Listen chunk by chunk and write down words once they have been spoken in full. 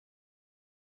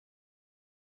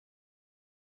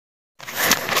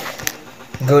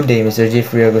Good day, Mr.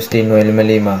 Jeffrey Agustino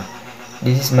Lima.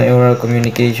 This is my oral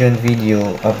communication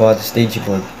video about the stage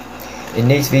board. In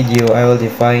this video, I will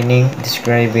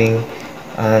describing,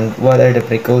 and what are the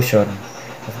precautions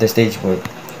of the stage board.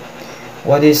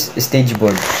 What is a stage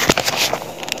board?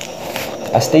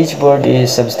 A stage board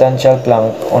is substantial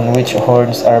plank on which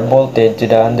horns are bolted to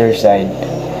the underside.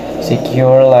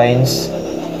 Secure lines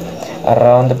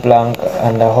around the plank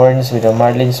and the horns with a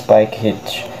marlin spike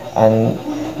hitch, and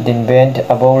then bend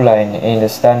a bowline in the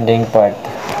standing part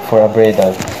for a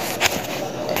bridle.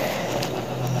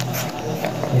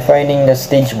 Defining the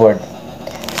stage board.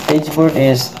 Stage board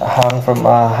is hung from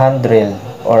a handrail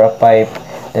or a pipe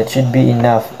that should be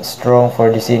enough strong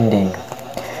for descending,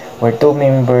 where two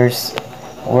members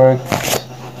work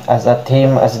as a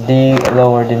team as they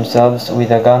lower themselves with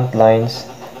the gaunt lines,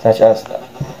 such as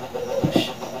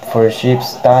for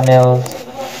ship's tunnels.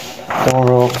 Two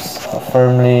ropes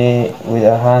firmly with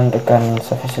a hand can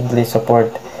sufficiently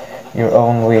support your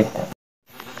own weight.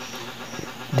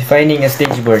 Defining a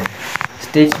stage-board.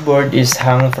 Stage-board is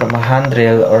hung from a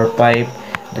handrail or pipe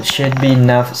that should be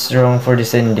enough strong for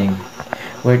descending,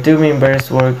 where two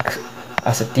members work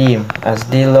as a team as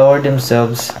they lower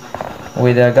themselves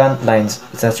with the gaunt lines,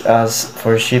 such as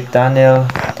for ship tunnel.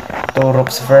 Two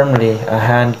ropes firmly, a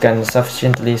hand can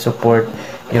sufficiently support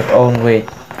your own weight.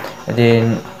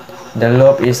 Then the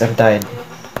loop is untied.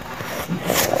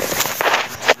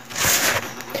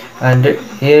 And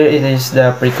here it is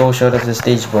the precaution of the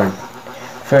stage board.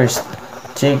 First,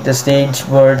 check the stage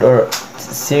board or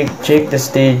check the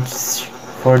stage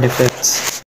for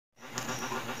defects.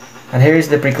 And here is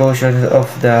the precaution of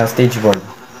the stage board.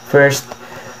 First,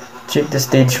 check the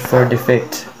stage for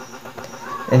defect.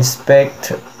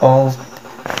 Inspect all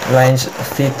lines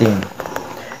fitting.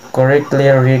 Correctly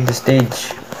rig the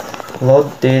stage. Load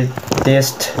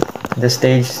test the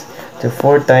stage to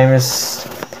 4 times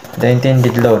the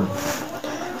intended load.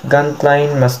 Gaunt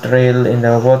line must trail in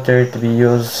the water to be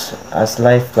used as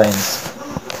lifelines.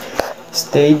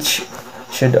 Stage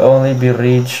should only be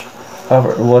reached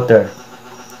over water.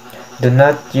 Do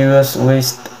not use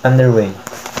waist underway.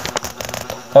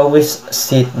 Always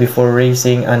sit before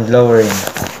raising and lowering.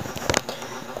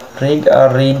 Rig a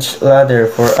ridge ladder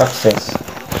for access.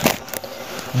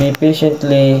 Be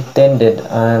patiently tended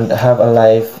and have a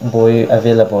life buoy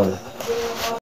available.